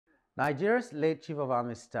Nigeria's late Chief of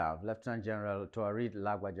Army Staff, Lieutenant General Taoreed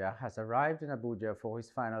Lagbaja, has arrived in Abuja for his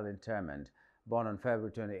final interment. Born on February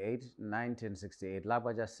 28, 1968,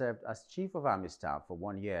 Lagbaja served as Chief of Army Staff for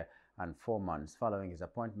 1 year and 4 months following his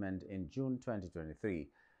appointment in June 2023.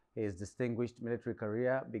 His distinguished military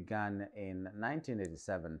career began in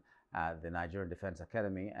 1987 at the Nigerian Defence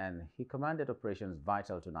Academy, and he commanded operations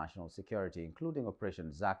vital to national security, including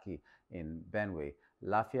Operation ZAKI in Benue,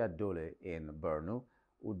 Lafiya Dole in Borno,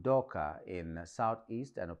 Udoka in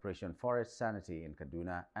Southeast, and Operation Forest Sanity in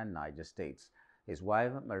Kaduna and Niger states. His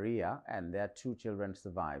wife, Mariya, and their 2 children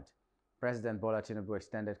survived. President Bola Tinubu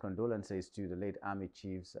extended condolences to the late Army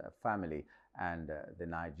Chief's family and the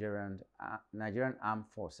Nigerian Armed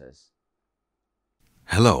Forces.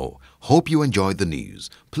 Hello, hope you enjoyed the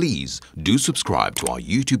news. Please do subscribe to our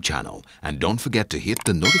YouTube channel and don't forget to hit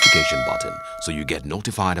the notification button so you get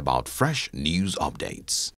notified about fresh news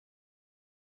updates.